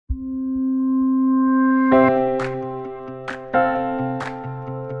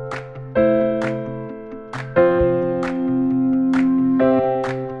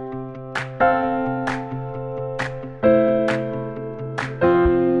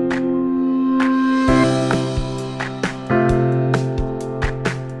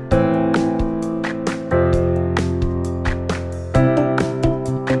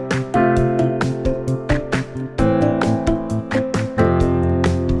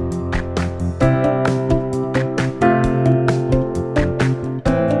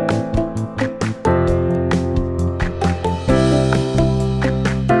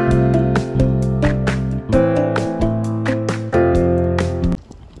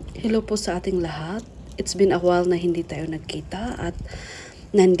Hello po sa ating lahat. It's been a while na hindi tayo nagkita at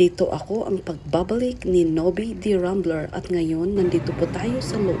nandito ako ang pagbabalik ni Nobby the Rambler at ngayon nandito po tayo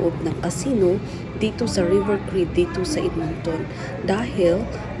sa loob ng casino dito sa River Cree dito sa Edmonton dahil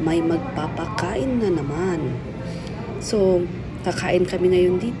may magpapakain na naman. So, kakain kami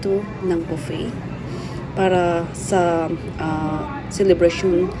ngayon dito ng buffet para sa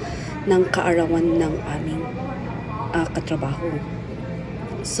celebration ng kaarawan ng aming katrabaho.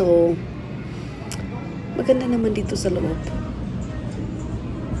 So, maganda naman dito sa loob.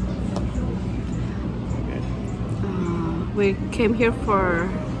 We came here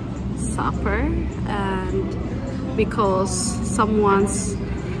for supper and because someone's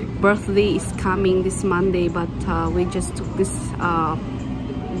birthday is coming this Monday, but we just took this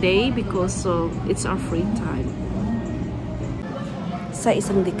day because it's our free time. Sa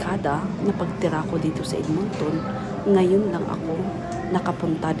isang dekada na pagtira ko dito sa Edmonton, ngayon lang ako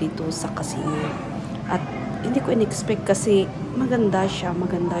nakapunta dito sa casino. At hindi ko in-expect kasi maganda siya,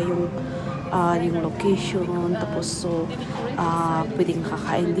 maganda yung location, tapos pwedeng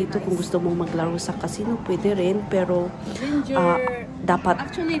kakain dito. Kung gusto mong maglaro sa casino, pwede rin, pero dapat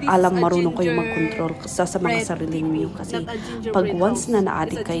marunong kayo mag-control sa mga sarili niyo kasi pag once na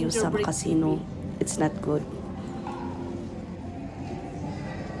na-addict kayo sa casino, it's not good.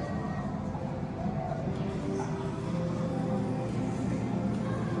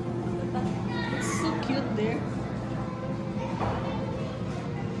 So cute there.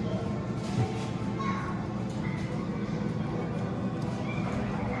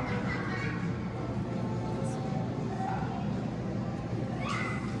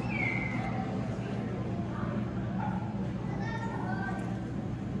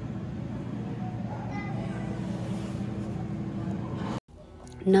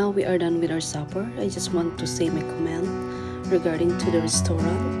 Now we are done with our supper. I just want to say my comment regarding to the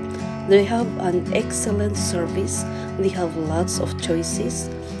restaurant. They have an excellent service. They have lots of choices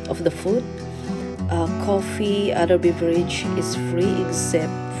of the food. Coffee, other beverage is free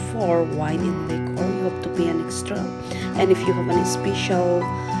except for wine and liquor. You have to pay an extra. And if you have a special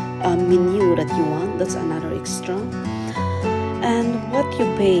menu that you want, that's another extra. And what you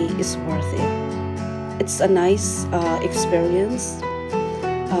pay is worth it. It's a nice experience.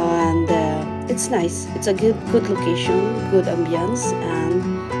 And it's nice. It's a good location, good ambience, and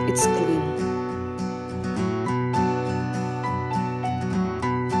it's clean.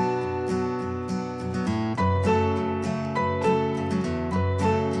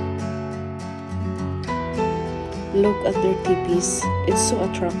 Look at their tipis. It's so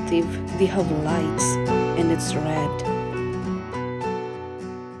attractive. They have lights and it's red.